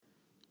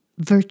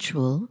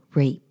Virtual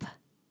Rape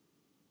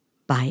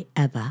by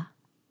Eva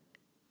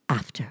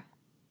After.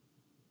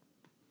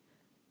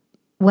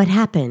 What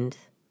happened,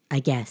 I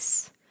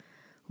guess,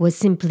 was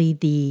simply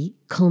the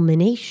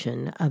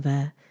culmination of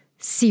a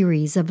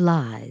series of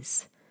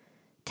lies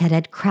Ted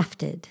had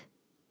crafted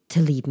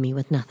to leave me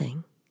with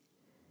nothing.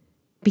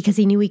 Because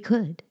he knew he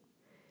could.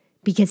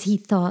 Because he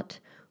thought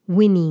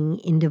winning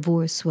in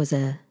divorce was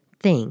a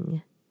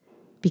thing.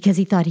 Because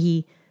he thought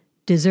he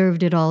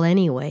deserved it all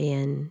anyway,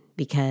 and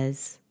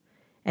because,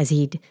 as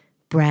he'd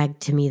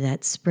bragged to me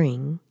that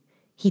spring,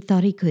 he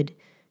thought he could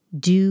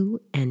do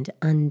and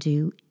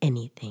undo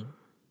anything.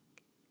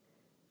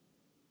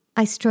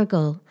 I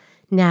struggle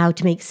now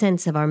to make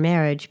sense of our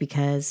marriage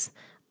because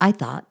I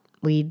thought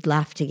we'd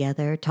laugh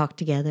together, talk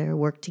together,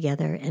 work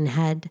together, and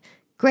had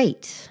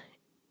great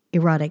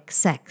erotic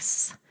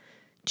sex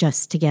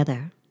just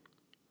together.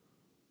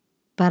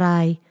 But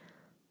I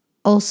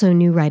also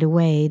knew right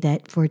away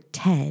that for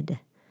Ted,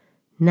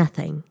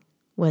 nothing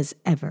was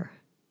ever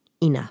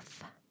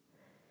enough.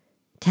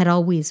 Ted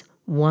always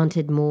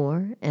wanted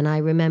more, and I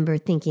remember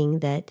thinking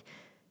that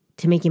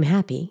to make him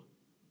happy,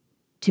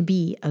 to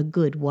be a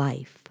good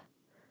wife,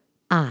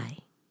 I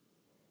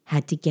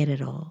had to get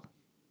it all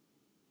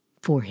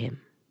for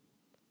him.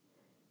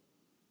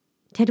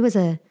 Ted was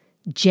a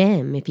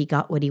gem if he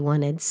got what he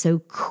wanted, so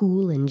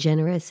cool and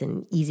generous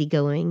and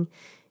easygoing,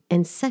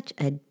 and such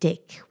a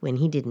dick when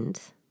he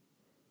didn't.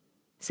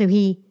 So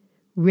he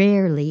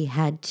rarely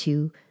had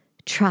to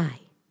try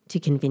to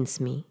convince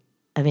me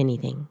of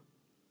anything.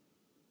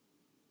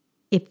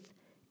 If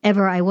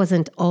ever I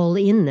wasn't all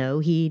in, though,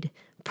 he'd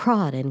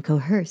prod and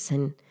coerce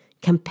and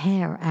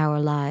compare our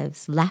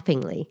lives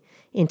laughingly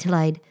until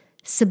I'd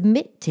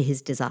submit to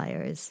his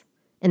desires.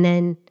 And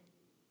then,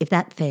 if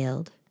that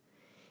failed,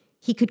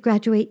 he could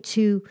graduate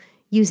to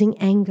using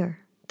anger,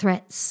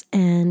 threats,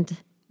 and,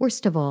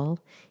 worst of all,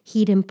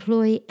 he'd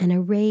employ an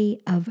array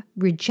of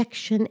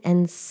rejection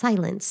and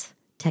silence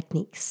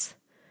techniques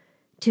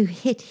to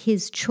hit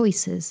his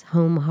choices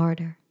home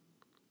harder.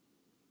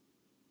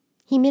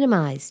 He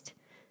minimized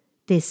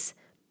this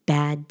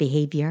bad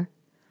behavior,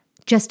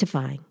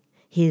 justifying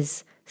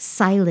his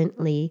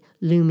silently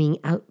looming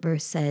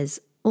outbursts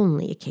as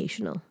only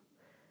occasional.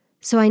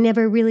 So I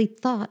never really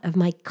thought of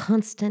my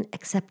constant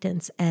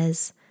acceptance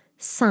as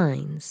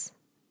signs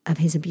of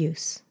his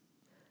abuse.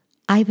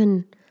 I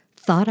even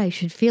thought I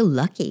should feel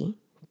lucky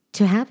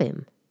to have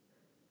him.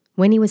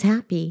 When he was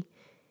happy,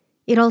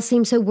 it all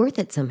seemed so worth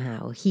it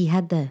somehow. He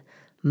had the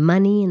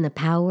money and the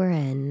power,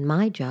 and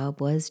my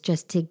job was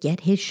just to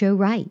get his show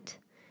right.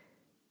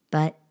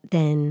 But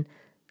then,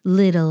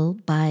 little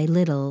by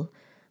little,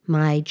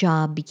 my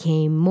job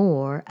became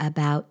more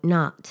about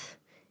not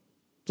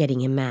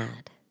getting him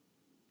mad.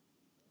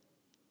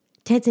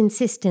 Ted's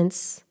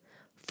insistence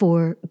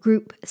for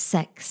group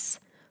sex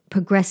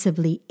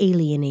progressively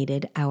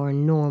alienated our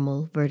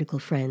normal vertical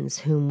friends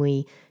whom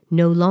we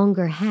no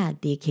longer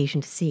had the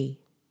occasion to see.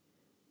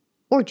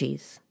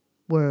 Orgies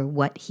were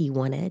what he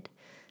wanted,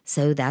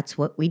 so that's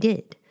what we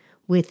did,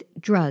 with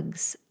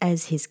drugs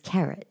as his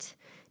carrot,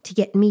 to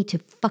get me to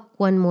fuck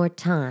one more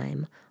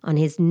time on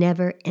his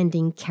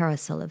never-ending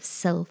carousel of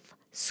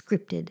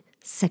self-scripted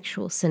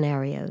sexual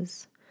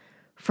scenarios.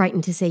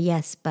 Frightened to say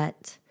yes,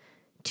 but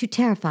too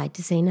terrified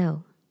to say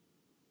no.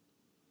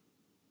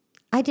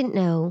 I didn't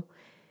know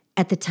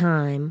at the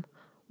time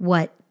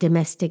what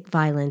domestic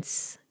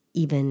violence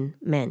even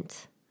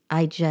meant.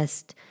 I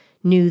just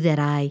knew that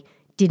I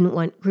didn't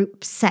want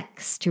group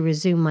sex to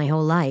resume my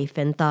whole life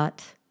and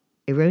thought,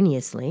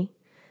 erroneously,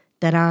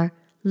 that our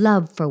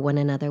love for one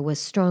another was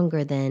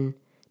stronger than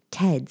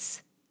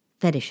Ted's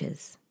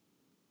fetishes.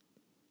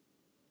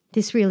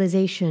 This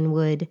realization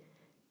would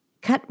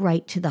cut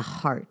right to the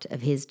heart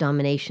of his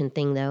domination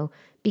thing, though,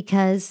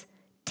 because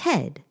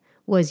Ted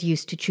was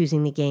used to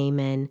choosing the game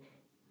and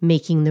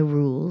making the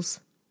rules,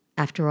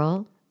 after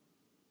all.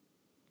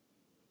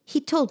 He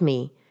told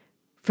me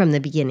from the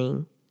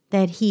beginning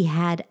that he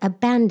had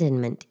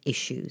abandonment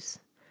issues.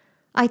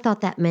 I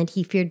thought that meant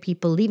he feared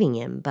people leaving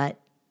him, but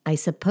I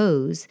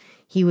suppose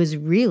he was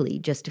really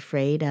just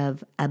afraid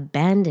of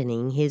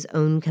abandoning his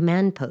own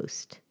command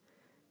post.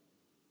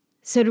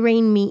 So to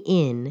rein me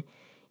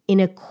in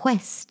a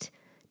quest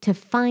to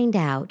find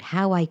out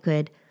how I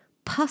could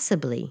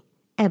possibly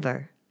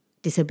ever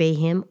disobey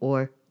him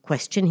or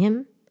question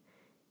him,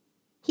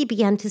 he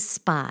began to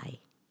spy.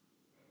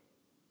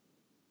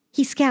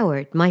 He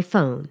scoured my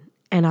phone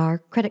and our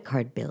credit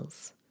card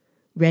bills,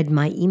 read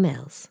my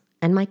emails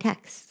and my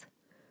texts,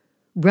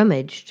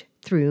 rummaged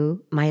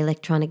through my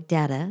electronic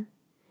data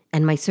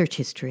and my search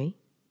history,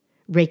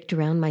 raked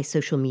around my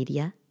social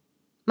media,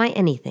 my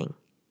anything.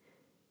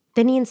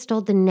 Then he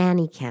installed the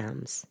nanny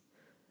cams.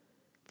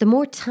 The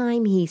more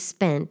time he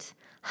spent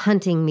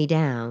hunting me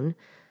down,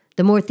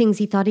 the more things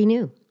he thought he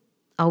knew.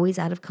 Always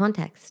out of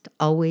context,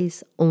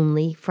 always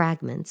only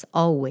fragments,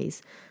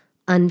 always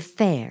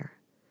unfair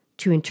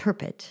to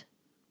interpret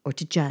or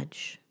to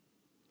judge.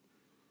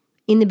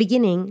 In the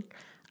beginning,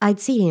 I'd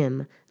see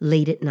him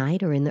late at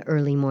night or in the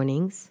early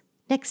mornings,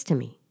 next to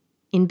me,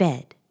 in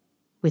bed,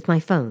 with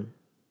my phone,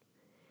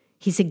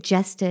 He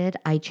suggested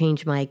I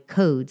change my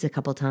codes a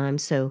couple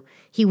times so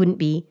he wouldn't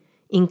be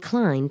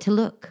inclined to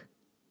look.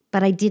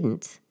 But I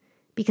didn't,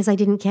 because I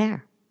didn't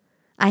care.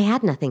 I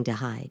had nothing to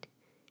hide.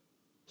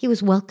 He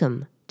was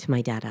welcome to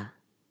my data.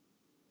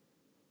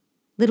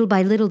 Little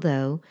by little,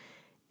 though,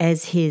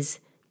 as his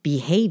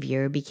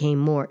behavior became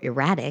more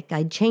erratic,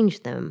 I'd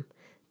change them,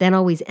 then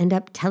always end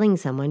up telling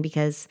someone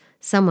because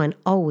someone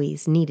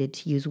always needed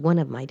to use one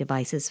of my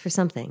devices for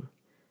something.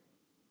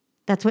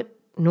 That's what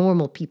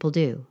normal people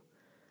do.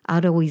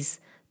 I'd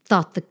always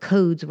thought the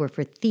codes were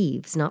for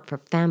thieves, not for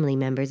family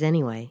members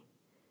anyway.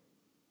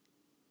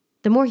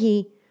 The more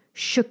he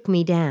shook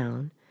me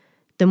down,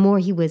 the more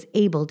he was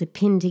able to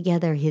pin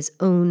together his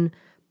own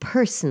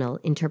personal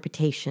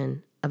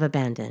interpretation of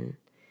abandon,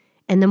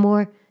 and the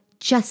more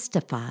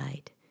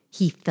justified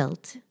he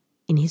felt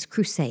in his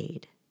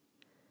crusade.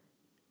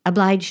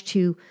 Obliged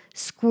to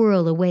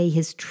squirrel away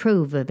his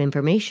trove of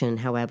information,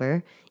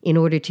 however, in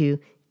order to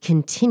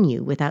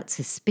continue without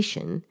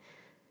suspicion,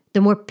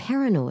 the more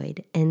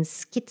paranoid and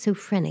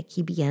schizophrenic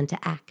he began to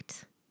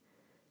act.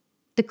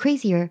 The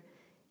crazier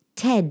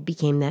Ted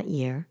became that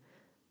year,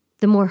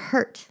 the more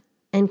hurt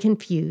and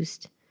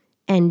confused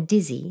and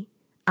dizzy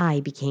I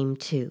became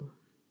too.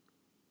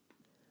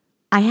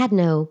 I had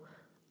no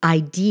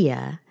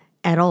idea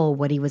at all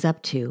what he was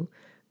up to,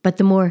 but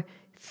the more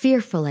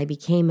fearful I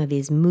became of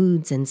his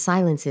moods and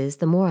silences,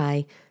 the more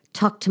I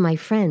talked to my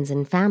friends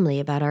and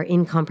family about our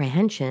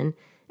incomprehension,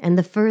 and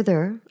the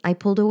further I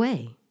pulled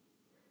away.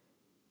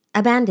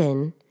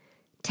 Abandon,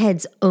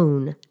 Ted's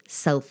own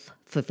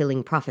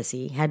self-fulfilling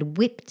prophecy, had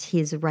whipped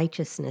his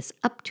righteousness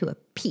up to a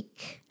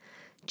peak,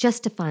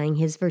 justifying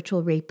his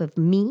virtual rape of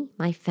me,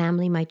 my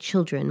family, my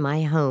children,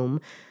 my home,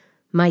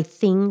 my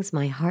things,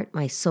 my heart,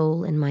 my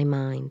soul, and my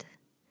mind.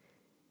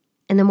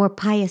 And the more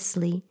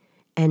piously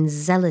and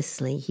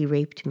zealously he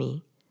raped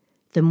me,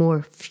 the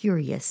more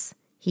furious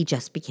he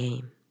just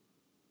became.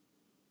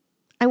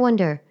 I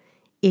wonder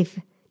if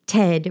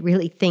Ted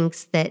really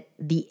thinks that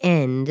the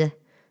end,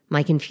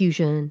 my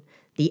confusion,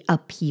 the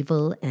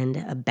upheaval and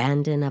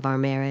abandon of our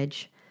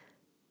marriage,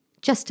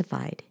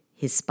 justified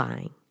his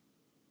spying,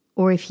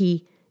 or if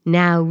he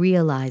now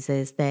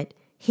realizes that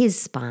his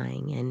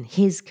spying and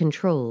his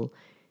control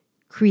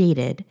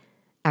created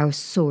our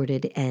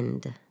sordid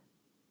end.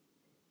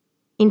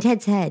 In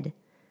Ted's head,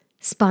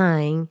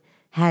 spying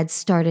had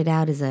started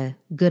out as a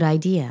good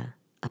idea,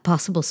 a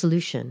possible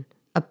solution,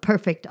 a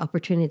perfect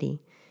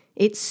opportunity.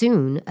 It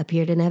soon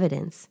appeared in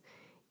evidence.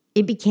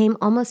 It became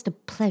almost a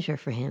pleasure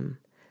for him,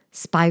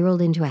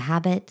 spiraled into a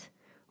habit,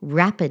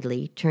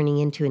 rapidly turning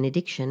into an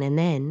addiction, and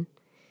then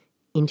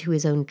into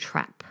his own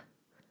trap.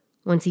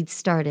 Once he'd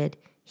started,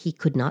 he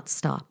could not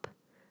stop.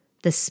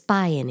 The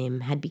spy in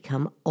him had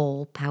become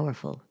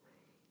all-powerful.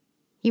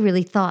 He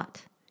really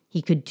thought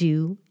he could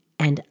do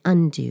and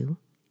undo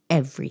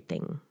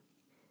everything.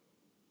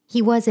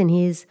 He was in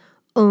his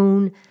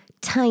own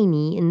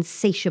tiny,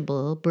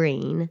 insatiable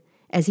brain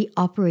as he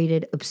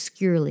operated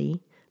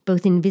obscurely,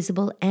 both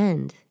invisible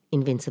and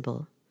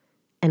invincible,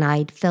 and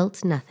I'd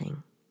felt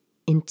nothing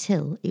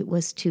until it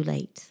was too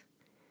late.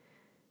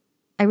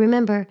 I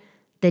remember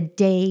the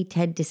day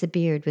Ted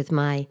disappeared with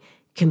my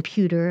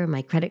computer,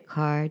 my credit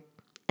card,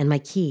 and my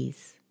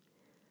keys.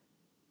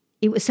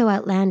 It was so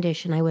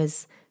outlandish and I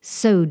was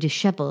so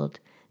disheveled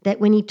that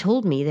when he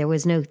told me there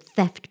was no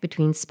theft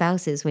between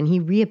spouses, when he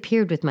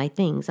reappeared with my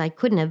things, I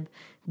couldn't have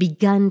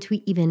begun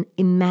to even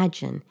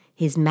imagine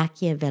his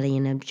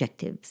Machiavellian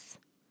objectives.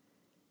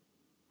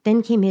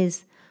 Then came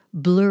his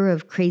blur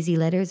of crazy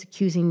letters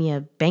accusing me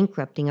of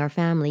bankrupting our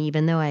family,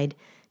 even though I'd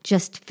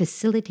just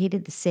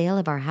facilitated the sale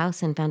of our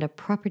house and found a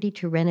property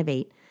to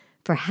renovate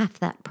for half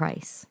that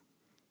price.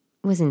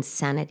 It was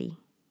insanity.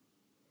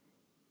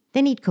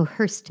 Then he'd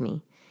coerced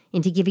me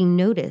into giving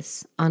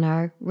notice on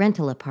our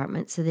rental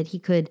apartment so that he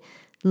could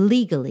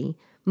legally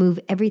move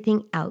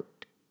everything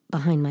out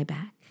behind my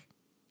back,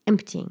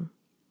 emptying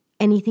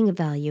anything of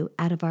value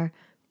out of our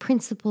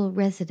principal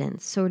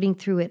residence, sorting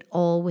through it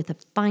all with a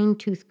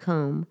fine-tooth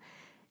comb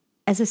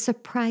as a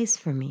surprise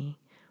for me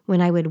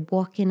when I would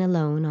walk in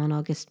alone on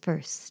August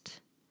 1st.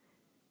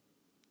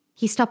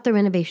 He stopped the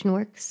renovation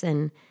works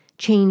and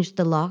changed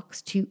the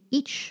locks to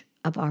each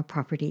of our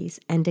properties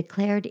and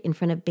declared in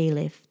front of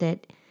bailiff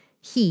that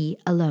he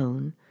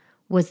alone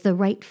was the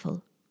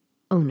rightful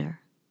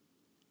owner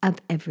of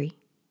every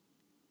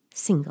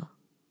single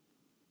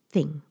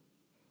thing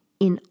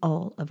in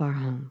all of our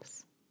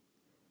homes.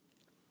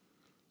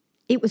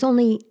 It was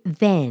only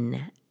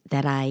then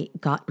that I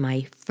got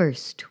my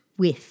first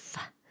whiff,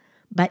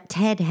 but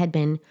Ted had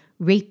been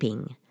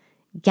raping,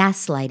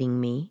 gaslighting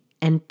me,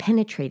 and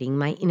penetrating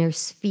my inner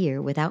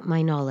sphere without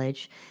my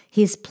knowledge,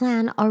 his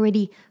plan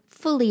already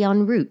fully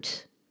en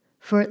route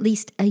for at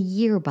least a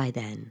year by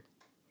then.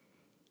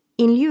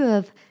 In lieu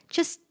of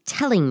just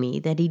telling me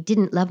that he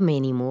didn't love me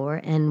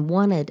anymore and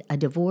wanted a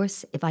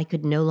divorce if I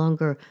could no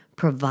longer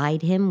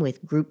provide him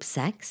with group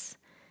sex,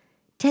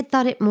 Ted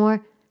thought it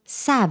more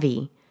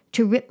savvy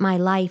to rip my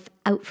life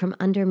out from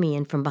under me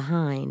and from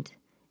behind,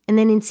 and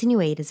then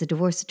insinuate as a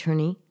divorce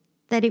attorney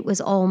that it was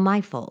all my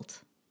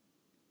fault.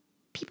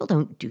 People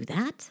don't do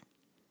that.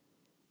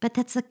 But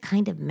that's the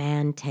kind of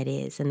man Ted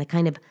is and the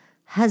kind of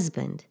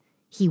husband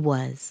he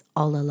was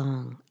all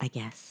along, I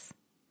guess.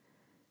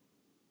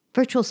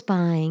 Virtual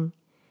spying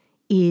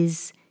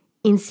is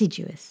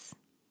insidious,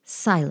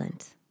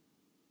 silent,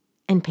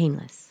 and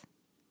painless.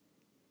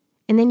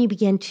 And then you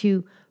begin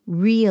to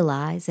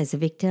realize as a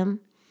victim,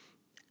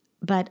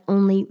 but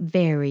only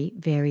very,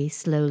 very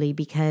slowly,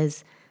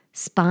 because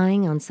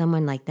spying on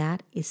someone like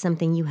that is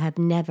something you have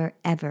never,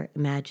 ever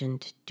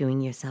imagined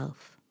doing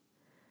yourself.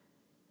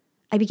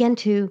 I began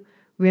to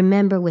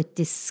remember with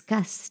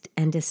disgust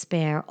and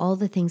despair all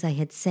the things I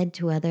had said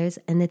to others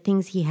and the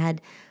things he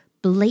had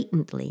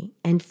blatantly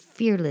and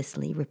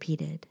fearlessly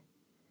repeated.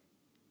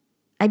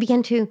 I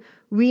began to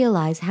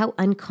realize how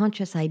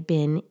unconscious I'd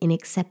been in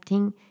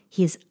accepting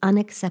his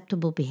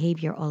unacceptable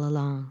behavior all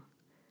along.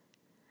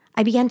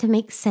 I began to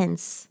make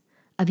sense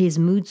of his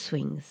mood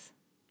swings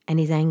and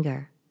his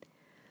anger.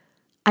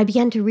 I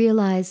began to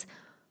realize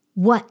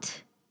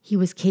what he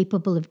was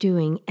capable of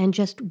doing and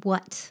just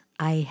what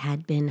I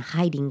had been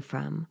hiding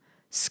from,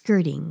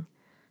 skirting,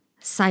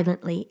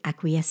 silently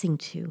acquiescing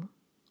to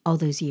all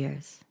those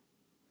years.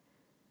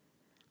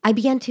 I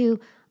began to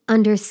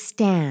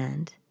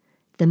understand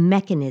the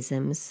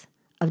mechanisms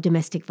of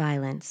domestic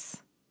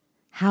violence,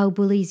 how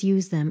bullies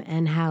use them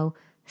and how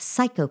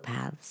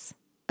psychopaths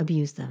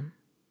abuse them.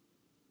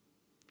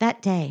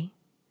 That day,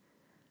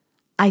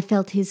 I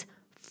felt his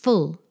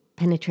full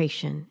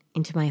penetration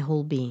into my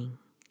whole being.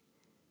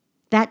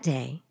 That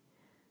day,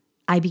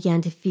 I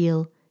began to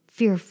feel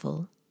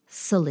fearful,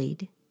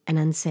 sullied, and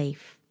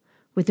unsafe,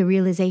 with the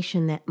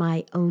realization that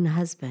my own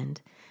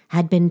husband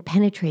had been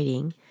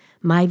penetrating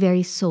my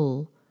very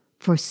soul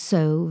for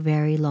so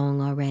very long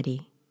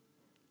already,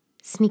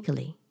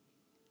 sneakily,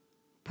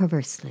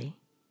 perversely,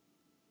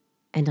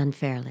 and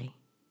unfairly.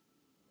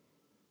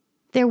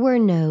 There were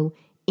no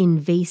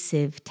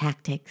invasive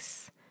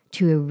tactics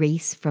to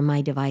erase from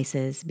my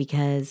devices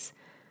because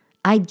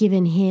I'd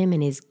given him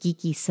and his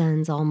geeky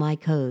sons all my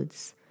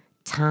codes,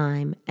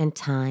 time and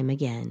time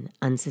again,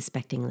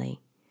 unsuspectingly.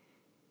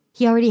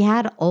 He already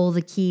had all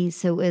the keys,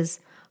 so it was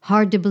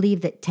hard to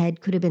believe that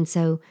Ted could have been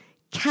so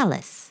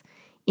callous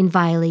in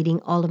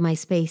violating all of my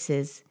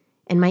spaces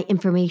and my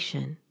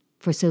information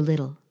for so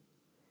little.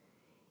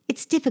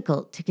 It's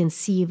difficult to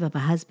conceive of a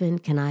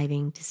husband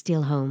conniving to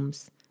steal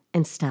homes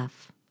and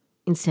stuff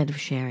instead of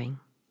sharing.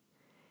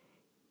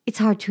 It's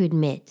hard to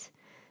admit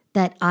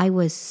that I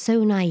was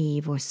so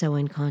naive or so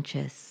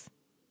unconscious.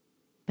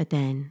 But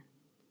then,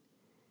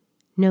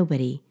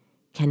 nobody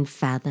can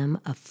fathom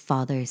a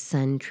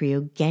father-son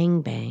trio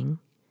gangbang.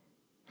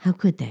 How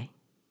could they?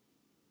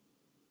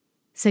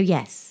 So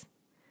yes,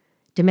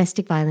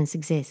 domestic violence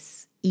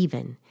exists,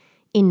 even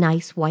in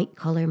nice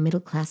white-collar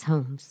middle-class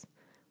homes,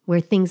 where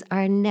things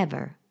are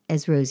never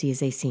as rosy as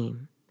they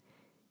seem.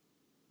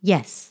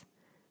 Yes,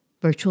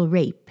 virtual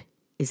rape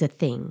is a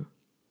thing.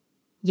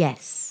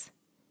 Yes,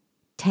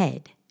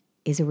 Ted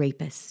is a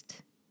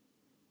rapist.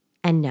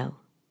 And no,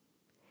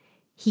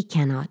 he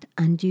cannot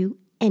undo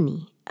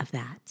any of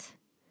that,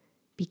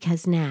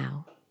 because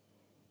now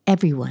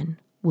everyone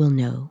will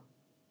know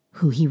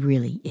who he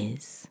really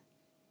is.